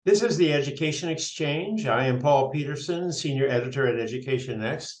This is the Education Exchange. I am Paul Peterson, Senior Editor at Education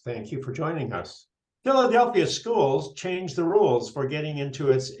Next. Thank you for joining us. Philadelphia schools changed the rules for getting into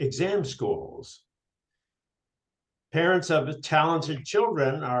its exam schools. Parents of talented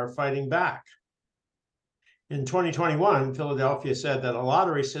children are fighting back. In 2021, Philadelphia said that a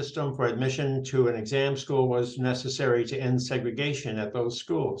lottery system for admission to an exam school was necessary to end segregation at those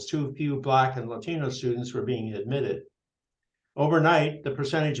schools. Too few Black and Latino students were being admitted. Overnight, the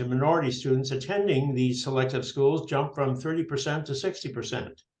percentage of minority students attending these selective schools jumped from 30% to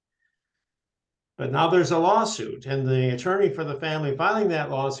 60%. But now there's a lawsuit, and the attorney for the family filing that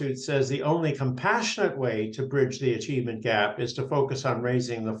lawsuit says the only compassionate way to bridge the achievement gap is to focus on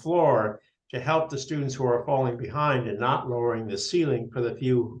raising the floor to help the students who are falling behind and not lowering the ceiling for the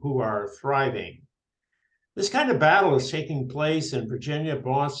few who are thriving. This kind of battle is taking place in Virginia,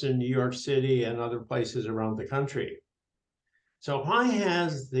 Boston, New York City, and other places around the country. So why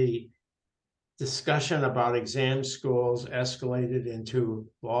has the discussion about exam schools escalated into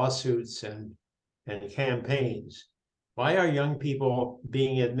lawsuits and campaigns? Why are young people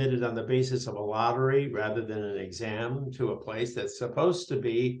being admitted on the basis of a lottery rather than an exam to a place that's supposed to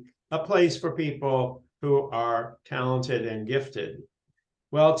be a place for people who are talented and gifted?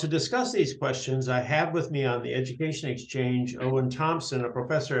 Well, to discuss these questions, I have with me on the Education Exchange, Owen Thompson, a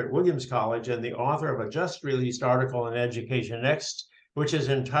professor at Williams College and the author of a just released article in Education Next, which is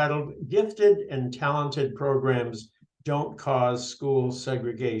entitled Gifted and Talented Programs Don't Cause School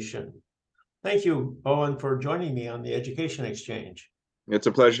Segregation. Thank you, Owen, for joining me on the Education Exchange. It's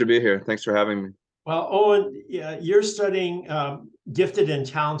a pleasure to be here. Thanks for having me. Well, Owen, you're studying gifted and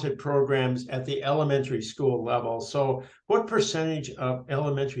talented programs at the elementary school level. So what percentage of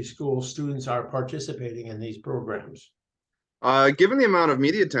elementary school students are participating in these programs? Given the amount of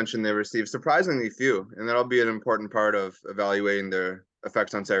media attention they receive, surprisingly few, and that'll be an important part of evaluating their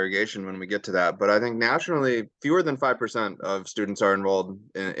effects on segregation when we get to that. But I think nationally, fewer than 5% of students are enrolled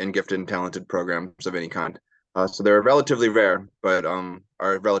in gifted and talented programs of any kind. So they're relatively rare, but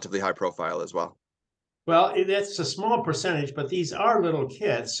are relatively high profile as well. Well, that's a small percentage, but these are little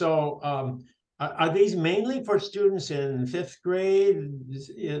kids. So are these mainly for students in fifth grade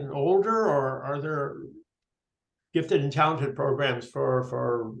and older, or are there gifted and talented programs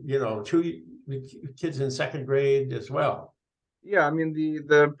for two kids in second grade as well? Yeah, I mean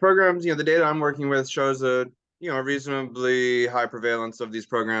the programs, the data I'm working with shows a reasonably high prevalence of these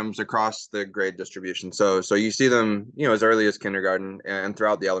programs across the grade distribution. So you see them, as early as kindergarten and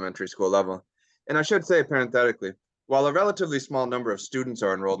throughout the elementary school level. And I should say parenthetically, while a relatively small number of students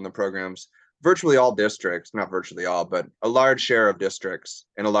are enrolled in the programs, virtually all districts, not virtually all, but a large share of districts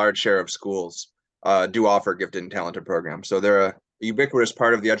and a large share of schools do offer gifted and talented programs. So they're a ubiquitous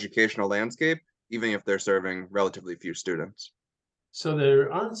part of the educational landscape, even if they're serving relatively few students. So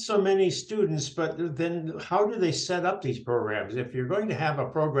there aren't so many students, but then how do they set up these programs? If you're going to have a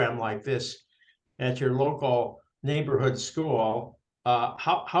program like this at your local neighborhood school,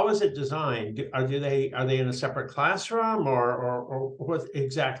 how is it designed? Are they in a separate classroom, or what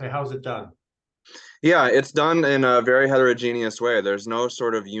exactly? How is it done? Yeah, it's done in a very heterogeneous way. There's no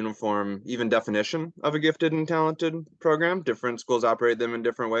sort of uniform, even definition of a gifted and talented program. Different schools operate them in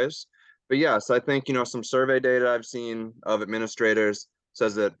different ways. But yes, I think, some survey data I've seen of administrators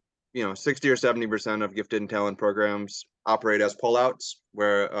says that, 60 or 70% of gifted and talented programs operate as pullouts,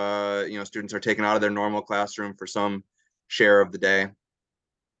 where, students are taken out of their normal classroom for some share of the day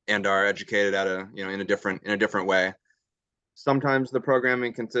and are educated at in a different way. Sometimes the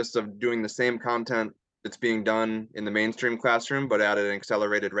programming consists of doing the same content that's being done in the mainstream classroom, but at an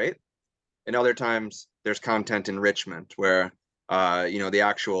accelerated rate. And other times there's content enrichment where, the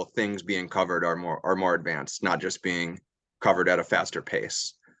actual things being covered are more advanced, not just being covered at a faster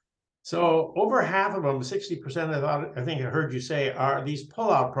pace. So over half of them, 60%, I think I heard you say, are these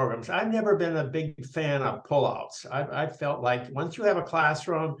pullout programs. I've never been a big fan of pullouts. I felt like once you have a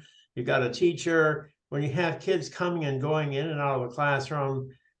classroom, you've got a teacher. When you have kids coming and going in and out of the classroom,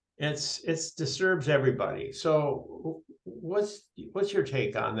 it's disturbs everybody. So what's your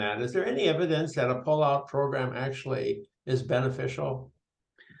take on that? Is there any evidence that a pullout program actually is beneficial?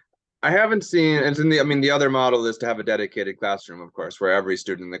 I haven't seen, and the other model is to have a dedicated classroom, of course, where every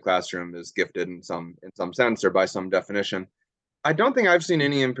student in the classroom is gifted in some sense or by some definition. I don't think I've seen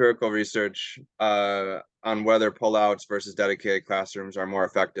any empirical research on whether pullouts versus dedicated classrooms are more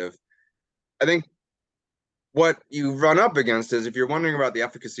effective. I think what you run up against is if you're wondering about the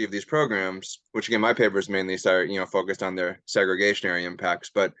efficacy of these programs, which again, my papers mainly focused on their segregationary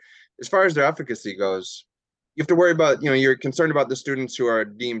impacts, but as far as their efficacy goes, you have to worry about, you're concerned about the students who are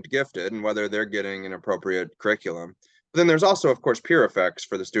deemed gifted and whether they're getting an appropriate curriculum. But then there's also, of course, peer effects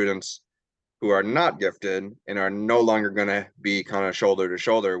for the students who are not gifted and are no longer going to be kind of shoulder to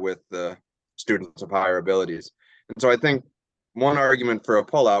shoulder with the students of higher abilities. And so I think one argument for a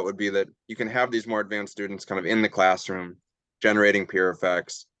pullout would be that you can have these more advanced students kind of in the classroom, generating peer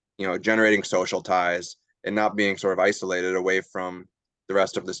effects, generating social ties, and not being sort of isolated away from the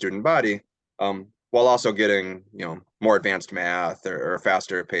rest of the student body, while also getting, more advanced math or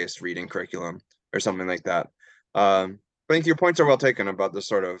faster paced reading curriculum or something like that. I think your points are well taken about the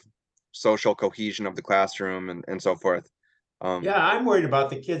sort of social cohesion of the classroom and so forth. Yeah, I'm worried about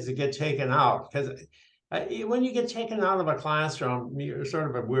the kids that get taken out, because when you get taken out of a classroom, you're sort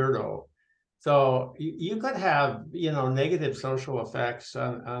of a weirdo. So you could have, negative social effects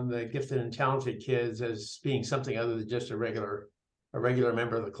on the gifted and talented kids as being something other than just a regular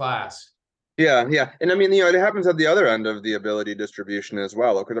member of the class. Yeah, yeah. And I mean, it happens at the other end of the ability distribution as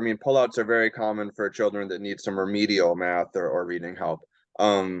well. Because I mean, pullouts are very common for children that need some remedial math or reading help.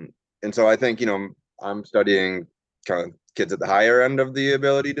 And so I think, I'm studying kind of kids at the higher end of the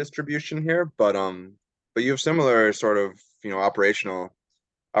ability distribution here, but you have similar sort of,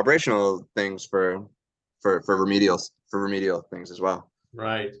 operational things for remedial things as well.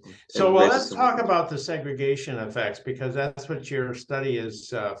 Right. So, And well, raises let's similar talk concerns. about the segregation effects, because that's what your study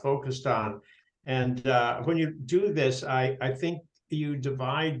is focused on. And when you do this, I think you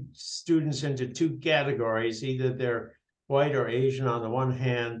divide students into two categories: either they're white or Asian on the one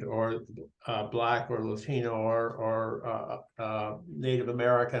hand, or Black or Latino or Native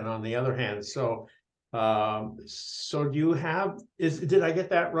American on the other hand. So, so do you have? Did I get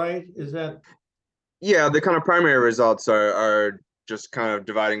that right? Is that? Yeah, the kind of primary results are just kind of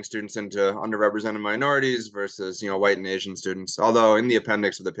dividing students into underrepresented minorities versus, white and Asian students. Although in the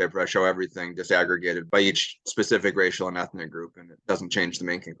appendix of the paper, I show everything disaggregated by each specific racial and ethnic group, and it doesn't change the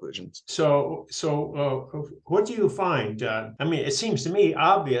main conclusions. So, what do you find? I mean, it seems to me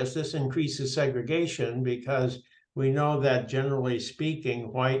obvious this increases segregation, because we know that generally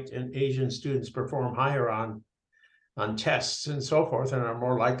speaking, white and Asian students perform higher on tests and so forth, and are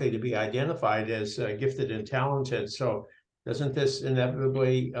more likely to be identified as gifted and talented. So, doesn't this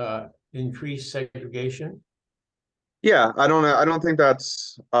inevitably increase segregation? Yeah, I don't think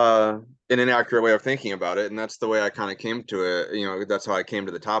that's an inaccurate way of thinking about it, and that's the way I kind of came to it. That's how I came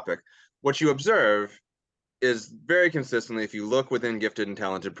to the topic. What you observe is very consistently, if you look within gifted and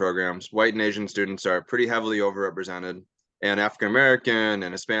talented programs, white and Asian students are pretty heavily overrepresented, and African American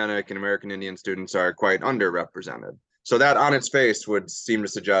and Hispanic and American Indian students are quite underrepresented. So that on its face would seem to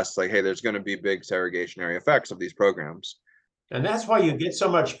suggest like, hey, there's going to be big segregationary effects of these programs. And that's why you get so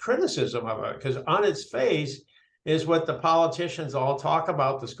much criticism of it, because on its face is what the politicians all talk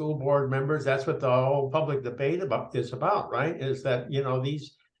about, the school board members. That's what the whole public debate is about, right? Is that,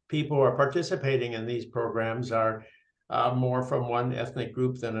 these people who are participating in these programs are more from one ethnic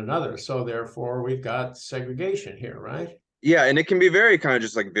group than another. So therefore, we've got segregation here, right? Yeah, and it can be very kind of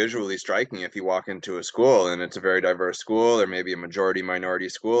just like visually striking if you walk into a school and it's a very diverse school or maybe a majority minority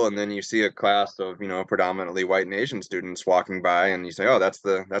school, and then you see a class of, predominantly white and Asian students walking by and you say, oh, that's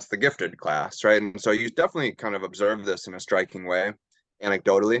the gifted class, right? And so you definitely kind of observe this in a striking way,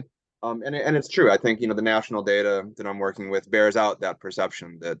 anecdotally. And it's true. I think, the national data that I'm working with bears out that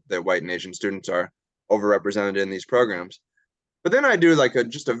perception that white and Asian students are overrepresented in these programs. But then I do like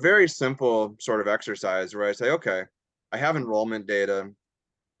just a very simple sort of exercise where I say, okay, I have enrollment data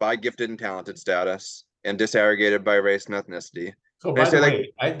by gifted and talented status and disaggregated by race and ethnicity. So And I by say the like,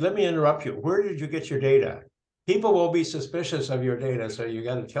 way, let me interrupt you. Where did you get your data? People will be suspicious of your data, so you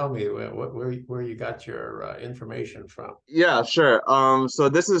got to tell me where you got your information from. yeah, sure. So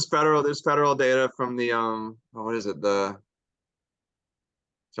there's federal data from the what is it?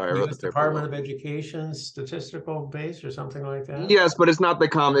 Sorry, I wrote the U.S. paper Department of wrong. Education statistical base or something like that? Yes, but it's not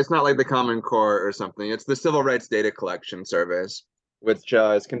like the Common Core or something. It's the Civil Rights Data Collection Surveys, which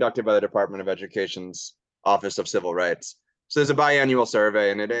is conducted by the Department of Education's Office of Civil Rights. So there's a biannual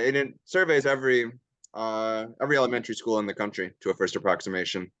survey, and it surveys every elementary school in the country to a first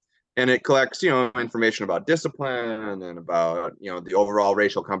approximation, and it collects information about discipline and about the overall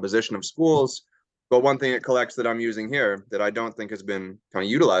racial composition of schools. But one thing it collects that I'm using here that I don't think has been kind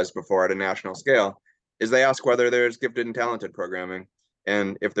of utilized before at a national scale is they ask whether there's gifted and talented programming.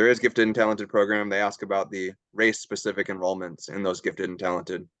 And if there is gifted and talented program, they ask about the race specific enrollments in those gifted and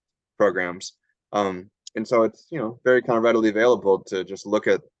talented programs. And so it's, very kind of readily available to just look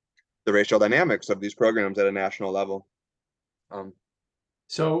at the racial dynamics of these programs at a national level.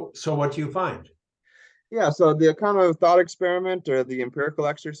 So what do you find? Yeah, so the kind of thought experiment or the empirical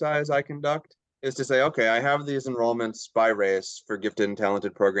exercise I conduct is to say, okay, I have these enrollments by race for gifted and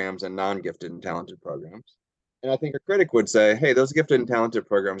talented programs and non-gifted and talented programs. And I think a critic would say, hey, those gifted and talented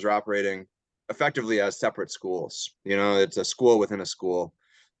programs are operating effectively as separate schools. It's a school within a school.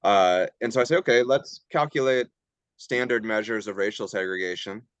 And so I say, okay, let's calculate standard measures of racial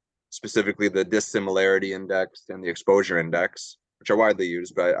segregation, specifically the dissimilarity index and the exposure index, which are widely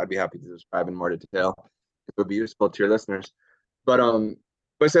used, but I'd be happy to describe in more detail if it would be useful to your listeners. But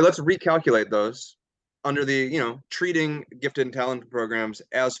I say let's recalculate those under the, treating gifted and talented programs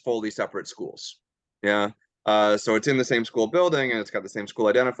as fully separate schools. Yeah. So it's in the same school building and it's got the same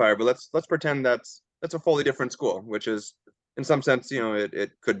school identifier, but let's pretend that's a fully different school, which is in some sense,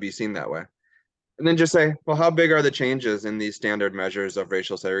 it could be seen that way. And then just say, well, how big are the changes in these standard measures of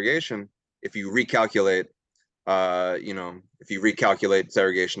racial segregation if you recalculate, if you recalculate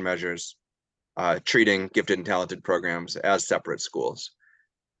segregation measures, treating gifted and talented programs as separate schools?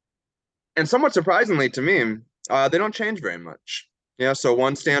 And somewhat surprisingly to me, they don't change very much. Yeah, so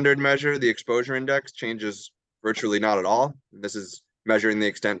one standard measure, the exposure index, changes virtually not at all. This is measuring the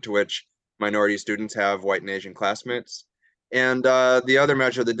extent to which minority students have white and Asian classmates. And the other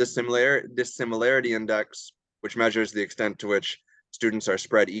measure, the dissimilarity index, which measures the extent to which students are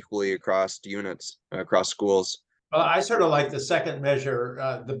spread equally across units, across schools. Well, I sort of like the second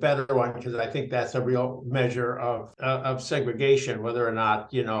measure, the better one, because I think that's a real measure of segregation, whether or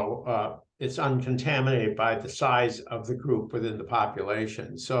not, it's uncontaminated by the size of the group within the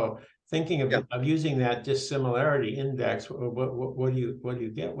population. So thinking of using that dissimilarity index, what do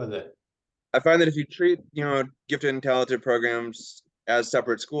you get with it? I find that if you treat, gifted and talented programs as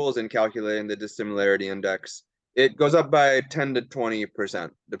separate schools and calculating the dissimilarity index, it goes up by 10 to 20%,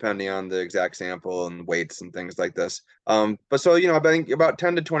 depending on the exact sample and weights and things like this. But so, I think about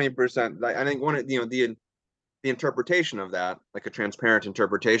 10 to 20%, I think the interpretation of that, like a transparent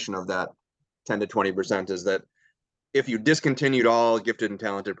interpretation of that 10 to 20% is that if you discontinued all gifted and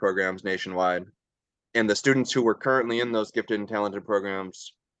talented programs nationwide, and the students who were currently in those gifted and talented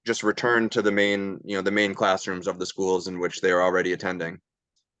programs just return to the main classrooms of the schools in which they are already attending,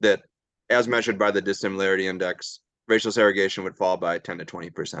 that as measured by the dissimilarity index, racial segregation would fall by 10 to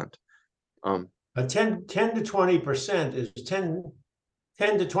 20%. But 10 to 20% is 10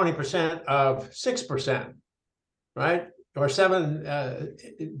 to 20% of 6%, right? Or seven,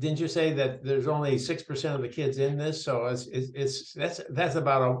 didn't you say that there's only 6% of the kids in this? So that's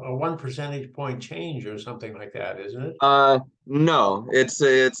about a 1 percentage point change or something like that, isn't it? No,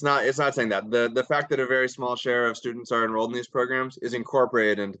 it's not saying that. The fact that a very small share of students are enrolled in these programs is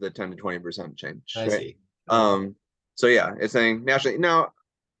incorporated into the 10 to 20% change. I right? see. So yeah, it's saying nationally. Now,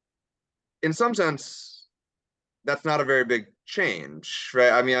 in some sense, that's not a very big change,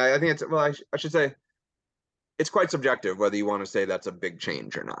 right? I mean, I think it's, well, I should say it's quite subjective whether you want to say that's a big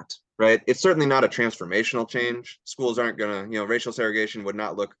change or not, right? It's certainly not a transformational change. Schools aren't gonna, racial segregation would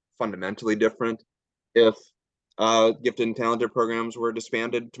not look fundamentally different if gifted and talented programs were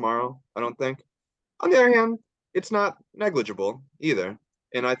disbanded tomorrow, I don't think. On the other hand, it's not negligible either.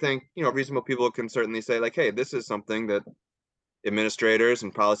 And I think, reasonable people can certainly say, like, hey, this is something that administrators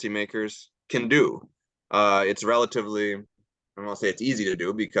and policymakers can do. It's relatively, I don't want to say it's easy to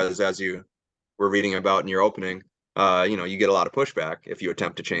do because as you were reading about in your opening, you get a lot of pushback if you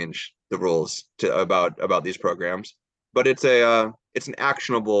attempt to change the rules about these programs. But it's an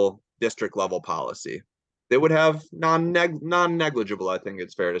actionable district level policy that would have non-negligible, I think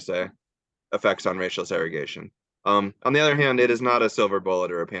it's fair to say, effects on racial segregation. On the other hand, it is not a silver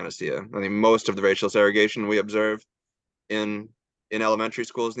bullet or a panacea. I think most of the racial segregation we observe in elementary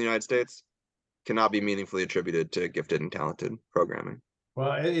schools in the United States cannot be meaningfully attributed to gifted and talented programming.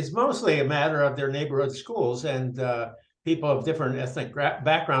 Well, it's mostly a matter of their neighborhood schools, and people of different ethnic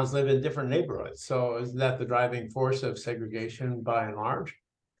backgrounds live in different neighborhoods. So isn't that the driving force of segregation by and large?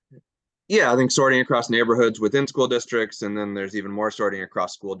 Yeah, I think sorting across neighborhoods within school districts, and then there's even more sorting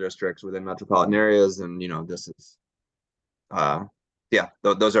across school districts within metropolitan areas. And this is,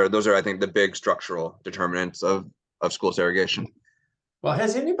 those are I think the big structural determinants of school segregation. Well,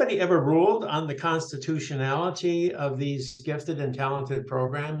 has anybody ever ruled on the constitutionality of these gifted and talented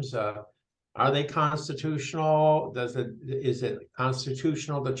programs? Are they constitutional? Is it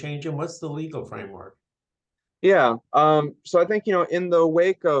constitutional to change them? What's the legal framework? Yeah. So I think, in the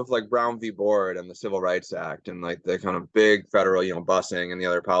wake of like Brown v. Board and the Civil Rights Act and like the kind of big federal, busing and the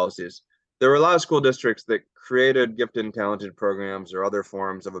other policies, there were a lot of school districts that created gifted and talented programs or other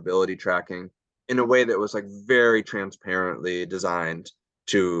forms of ability tracking in a way that was like very transparently designed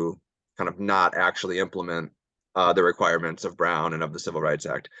to kind of not actually implement the requirements of Brown and of the Civil Rights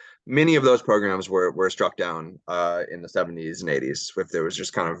Act. Many of those programs were struck down in the 70s and 80s if there was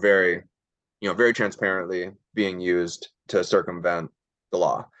just kind of very transparently being used to circumvent the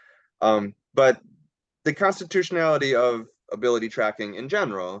law. But the constitutionality of ability tracking in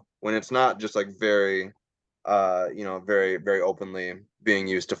general, when it's not just like very, very openly being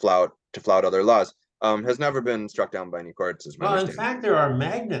used to flout other laws, has never been struck down by any courts, is my Well, in understanding. fact, there are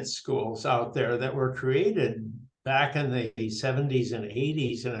magnet schools out there that were created back in the 70s and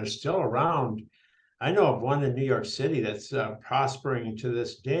 80s and are still around. I know of one in New York City that's prospering to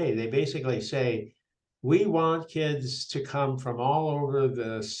this day. They basically say, we want kids to come from all over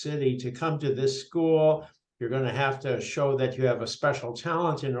the city to come to this school. You're going to have to show that you have a special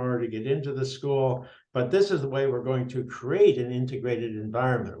talent in order to get into the school. But this is the way we're going to create an integrated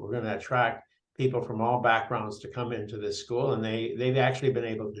environment. We're going to attract people from all backgrounds to come into this school, and they've actually been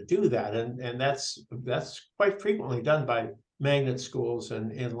able to do that, and that's quite frequently done by magnet schools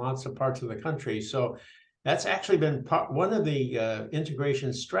and in lots of parts of the country. So that's actually been one of the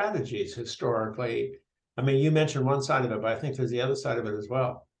integration strategies historically. I mean, you mentioned one side of it, but I think there's the other side of it as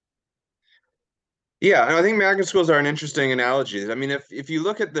well. Yeah, and I think magnet schools are an interesting analogy. I mean, if you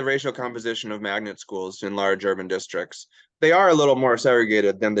look at the racial composition of magnet schools in large urban districts, they are a little more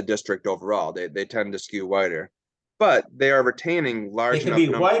segregated than the district overall. They tend to skew whiter, but they are retaining They large could enough be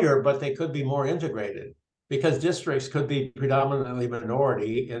numbers. whiter, but they could be more integrated because districts could be predominantly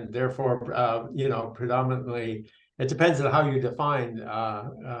minority and therefore, predominantly, it depends on how you define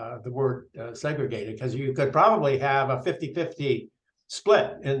the word segregated, because you could probably have a 50-50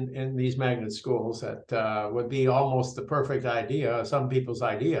 split in these magnet schools that would be almost the perfect idea, some people's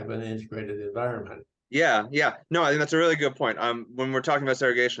idea of an integrated environment. Yeah, yeah. No, I think that's a really good point. When we're talking about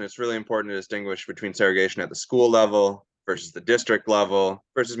segregation, it's really important to distinguish between segregation at the school level versus the district level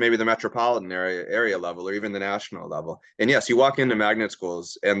versus maybe the metropolitan area level or even the national level. And yes, you walk into magnet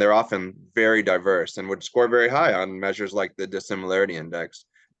schools and they're often very diverse and would score very high on measures like the dissimilarity index.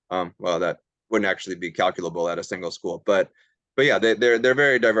 Well, that wouldn't actually be calculable at a single school, but yeah, they're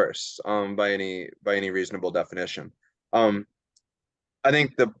very diverse by any reasonable definition. Um, I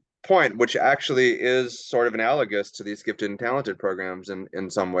think the point, which actually is sort of analogous to these gifted and talented programs in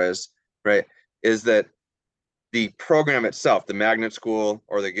some ways, right, is that the program itself, the magnet school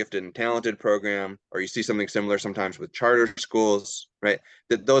or the gifted and talented program, or you see something similar sometimes with charter schools, right,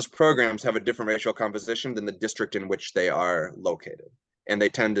 that those programs have a different racial composition than the district in which they are located. And they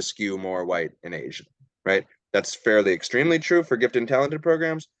tend to skew more white and Asian, right? That's fairly extremely true for gifted and talented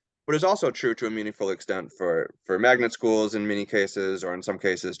programs, but is also true to a meaningful extent for magnet schools in many cases, or in some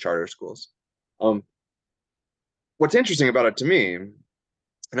cases, charter schools. Um, what's interesting about it to me, and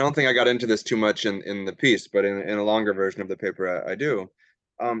I don't think I got into this too much in the piece, but in a longer version of the paper, I do,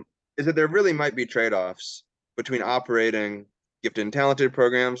 um, is that there really might be trade-offs between operating gifted and talented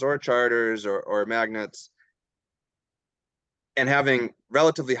programs or charters or magnets and having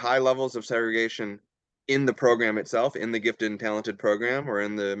relatively high levels of segregation in the program itself, in the gifted and talented program or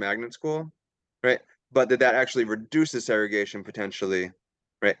in the magnet school, right? But that actually reduces segregation potentially,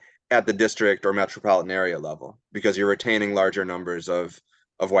 right, at the district or metropolitan area level because you're retaining larger numbers of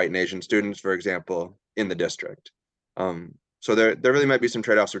white and Asian students, for example, in the district. So there really might be some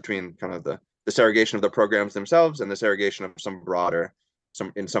trade-offs between kind of the segregation of the programs themselves and the segregation of some broader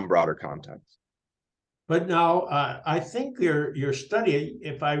context. But now, I think your study,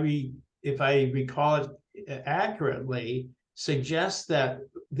 if I recall it accurately, suggests that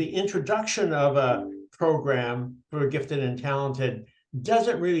the introduction of a program for gifted and talented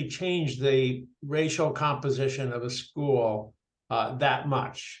doesn't really change the racial composition of a school that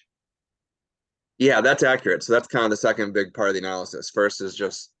much. Yeah, that's accurate. So that's kind of the second big part of the analysis. First is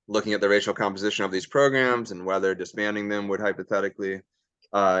just looking at the racial composition of these programs and whether disbanding them would hypothetically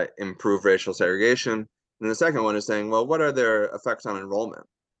improve racial segregation. And the second one is saying, well, what are their effects on enrollment,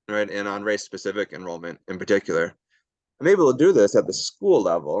 right? And on race-specific enrollment in particular. I'm able to do this at the school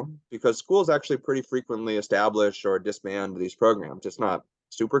level because schools actually pretty frequently establish or disband these programs. It's not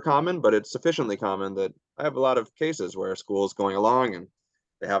super common, but it's sufficiently common that I have a lot of cases where schools going along and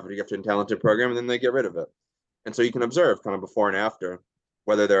they have a gifted and talented program and then they get rid of it. And so you can observe kind of before and after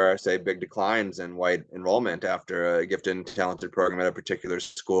whether there are, say, big declines in white enrollment after a gifted and talented program at a particular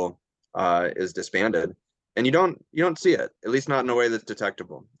school is disbanded. And you don't see it, at least not in a way that's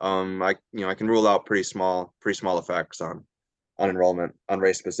detectable. I can rule out pretty small effects on enrollment, on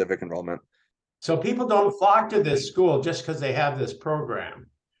race specific enrollment. So people don't flock to this school just because they have this program,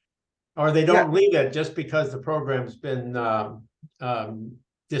 or they Yeah, don't leave it just because the program's been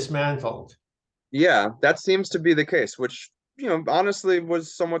dismantled. yeah, that seems to be the case, which, honestly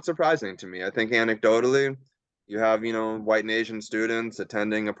was somewhat surprising to me. I think anecdotally, you have, white and Asian students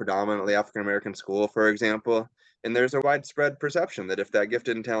attending a predominantly African American school, for example, and there's a widespread perception that if that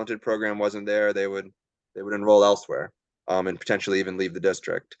gifted and talented program wasn't there, they would enroll elsewhere, and potentially even leave the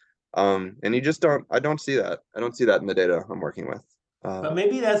district. And you just I don't see that. I don't see that in the data I'm working with. But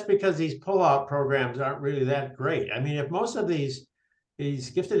maybe that's because these pull-out programs aren't really that great. I mean, if most of these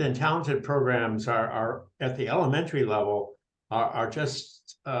gifted and talented programs are at the elementary level are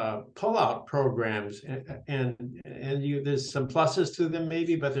just pull-out programs, and there's some pluses to them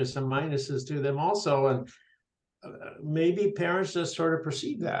maybe, but there's some minuses to them also, and maybe parents just sort of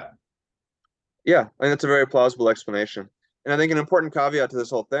perceive that. Yeah, I think that's a very plausible explanation. And I think an important caveat to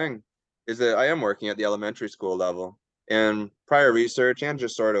this whole thing is that I am working at the elementary school level, and prior research and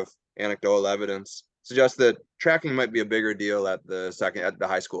just sort of anecdotal evidence suggests that tracking might be a bigger deal at the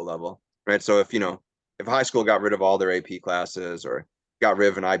high school level, right? So if high school got rid of all their AP classes or got rid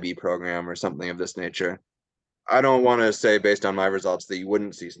of an IB program or something of this nature, I don't want to say based on my results that you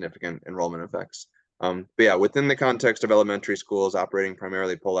wouldn't see significant enrollment effects. But yeah, within the context of elementary schools operating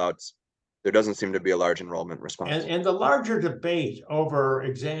primarily pullouts, there doesn't seem to be a large enrollment response. And the larger debate over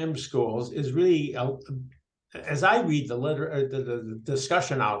exam schools is really, as I read the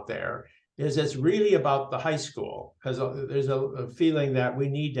discussion out there, is it's really about the high school, because there's a feeling that we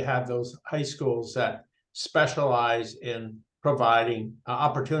need to have those high schools that specialize in providing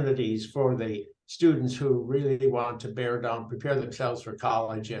opportunities for the students who really want to bear down, prepare themselves for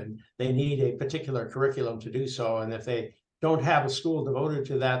college, and they need a particular curriculum to do so. And if they don't have a school devoted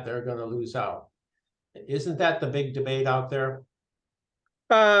to that, they're going to lose out. Isn't that the big debate out there?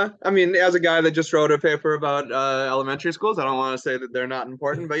 I mean, as a guy that just wrote a paper about elementary schools, I don't want to say that they're not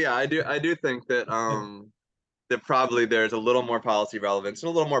important, but yeah, I do think that that probably there's a little more policy relevance and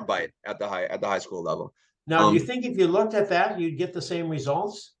a little more bite at the high school level. Now, do you think if you looked at that, you'd get the same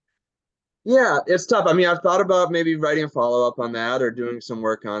results? Yeah, it's tough. I mean, I've thought about maybe writing a follow-up on that or doing some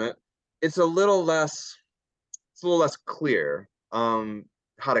work on it. It's a little less clear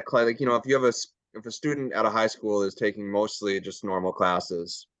how to like, if you have if a student at a high school is taking mostly just normal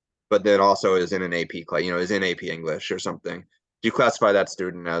classes, but then also is in an AP class, is in AP English or something, do you classify that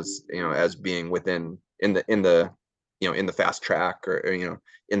student as, as being within in the fast track or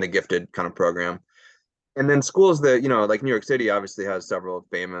in the gifted kind of program? And then schools that, like New York City obviously has several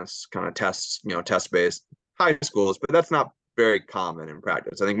famous kind of test-based high schools, but that's not very common in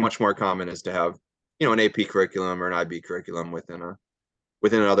practice. I think much more common is to have, an AP curriculum or an IB curriculum within an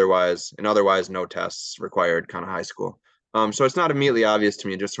otherwise no tests required kind of high school. So it's not immediately obvious to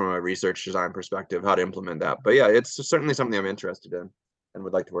me just from a research design perspective how to implement that. But yeah, it's certainly something I'm interested in and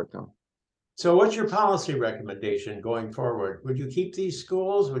would like to work on. So what's your policy recommendation going forward? Would you keep these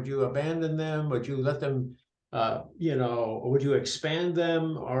schools? Would you abandon them? Would you let them, would you expand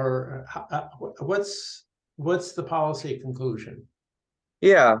them? Or what's the policy conclusion?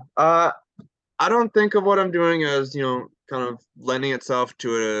 Yeah, I don't think of what I'm doing as, kind of lending itself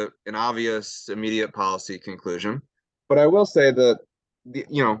to an obvious immediate policy conclusion. But I will say that,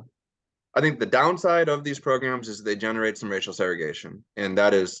 I think the downside of these programs is they generate some racial segregation. And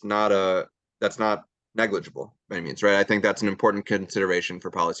that's not negligible by any means, right? I think that's an important consideration for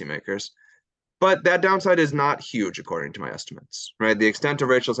policymakers. But that downside is not huge, according to my estimates, right? The extent of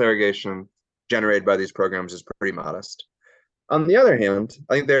racial segregation generated by these programs is pretty modest. On the other hand,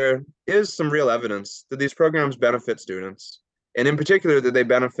 I think there is some real evidence that these programs benefit students, and in particular that they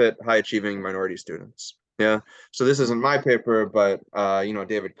benefit high achieving minority students. Yeah. So this isn't my paper, but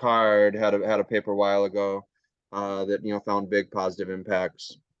David Card had a paper a while ago that found big positive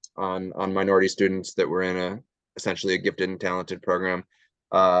impacts on minority students that were in essentially a gifted and talented program.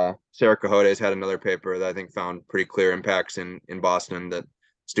 Sarah Cajotes had another paper that I think found pretty clear impacts in Boston that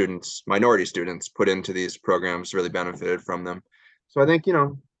minority students put into these programs really benefited from them. So I think,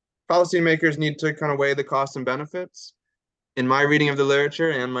 policymakers need to kind of weigh the costs and benefits. In my reading of the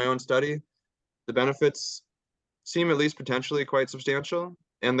literature and my own study, the benefits seem at least potentially quite substantial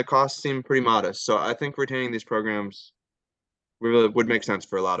and the costs seem pretty modest. So I think retaining these programs really would make sense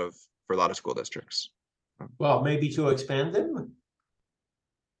for a lot of school districts. Well, maybe to expand them?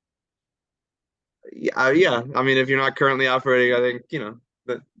 Yeah. I mean, if you're not currently operating, I think,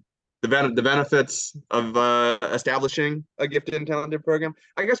 the benefits of establishing a gifted and talented program.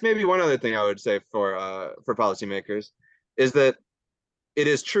 I guess maybe one other thing I would say for policymakers is that it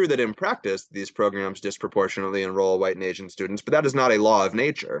is true that in practice these programs disproportionately enroll white and Asian students, but that is not a law of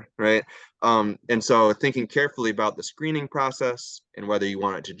nature, right? And so thinking carefully about the screening process and whether you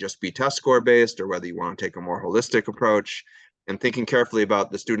want it to just be test score based or whether you want to take a more holistic approach, and thinking carefully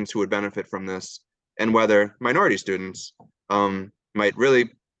about the students who would benefit from this and whether minority students might really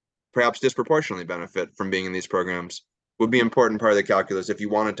perhaps disproportionately benefit from being in these programs would be an important part of the calculus if you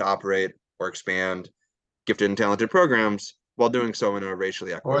wanted to operate or expand gifted and talented programs while doing so in a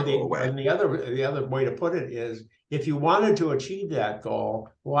racially equitable way. And the other way to put it is, if you wanted to achieve that goal,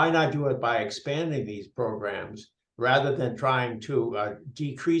 why not do it by expanding these programs rather than trying to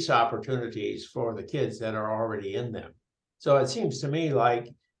decrease opportunities for the kids that are already in them? So it seems to me like,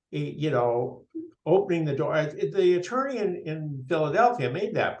 opening the door. The attorney in Philadelphia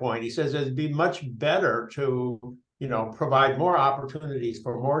made that point. He says it'd be much better to, provide more opportunities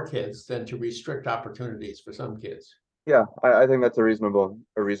for more kids than to restrict opportunities for some kids. Yeah, I think that's a reasonable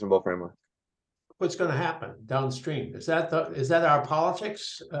framework. What's going to happen downstream? Is that our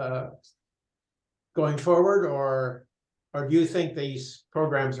politics going forward, or do you think these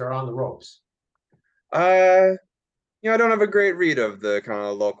programs are on the ropes? I don't have a great read of the kind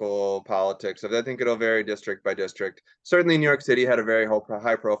of local politics of it. I think it'll vary district by district. Certainly, New York City had a very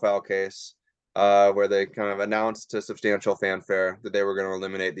high-profile case where they kind of announced to substantial fanfare that they were going to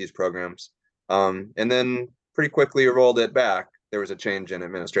eliminate these programs, and then pretty quickly rolled it back. There was a change in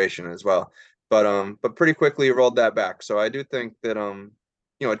administration as well, but pretty quickly rolled that back. So I do think that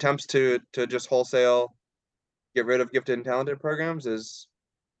attempts to just wholesale get rid of gifted and talented programs is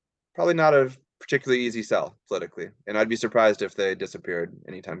probably not a particularly easy sell politically, and I'd be surprised if they disappeared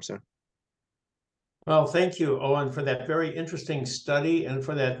anytime soon. Well, thank you, Owen, for that very interesting study and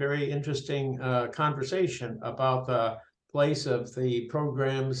for that very interesting conversation about the place of the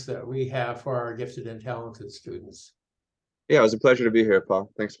programs that we have for our gifted and talented students. Yeah, it was a pleasure to be here,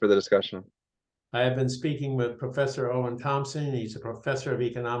 Paul. Thanks for the discussion. I have been speaking with Professor Owen Thompson. He's a professor of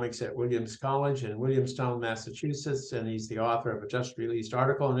economics at Williams College in Williamstown, Massachusetts, and he's the author of a just-released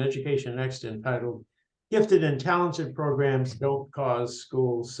article in Education Next entitled "Gifted and Talented Programs Don't Cause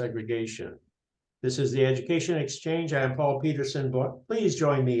School Segregation." This is the Education Exchange. I am Paul Peterson. Please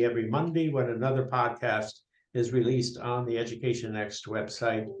join me every Monday when another podcast is released on the Education Next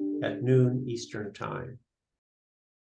website at noon Eastern Time.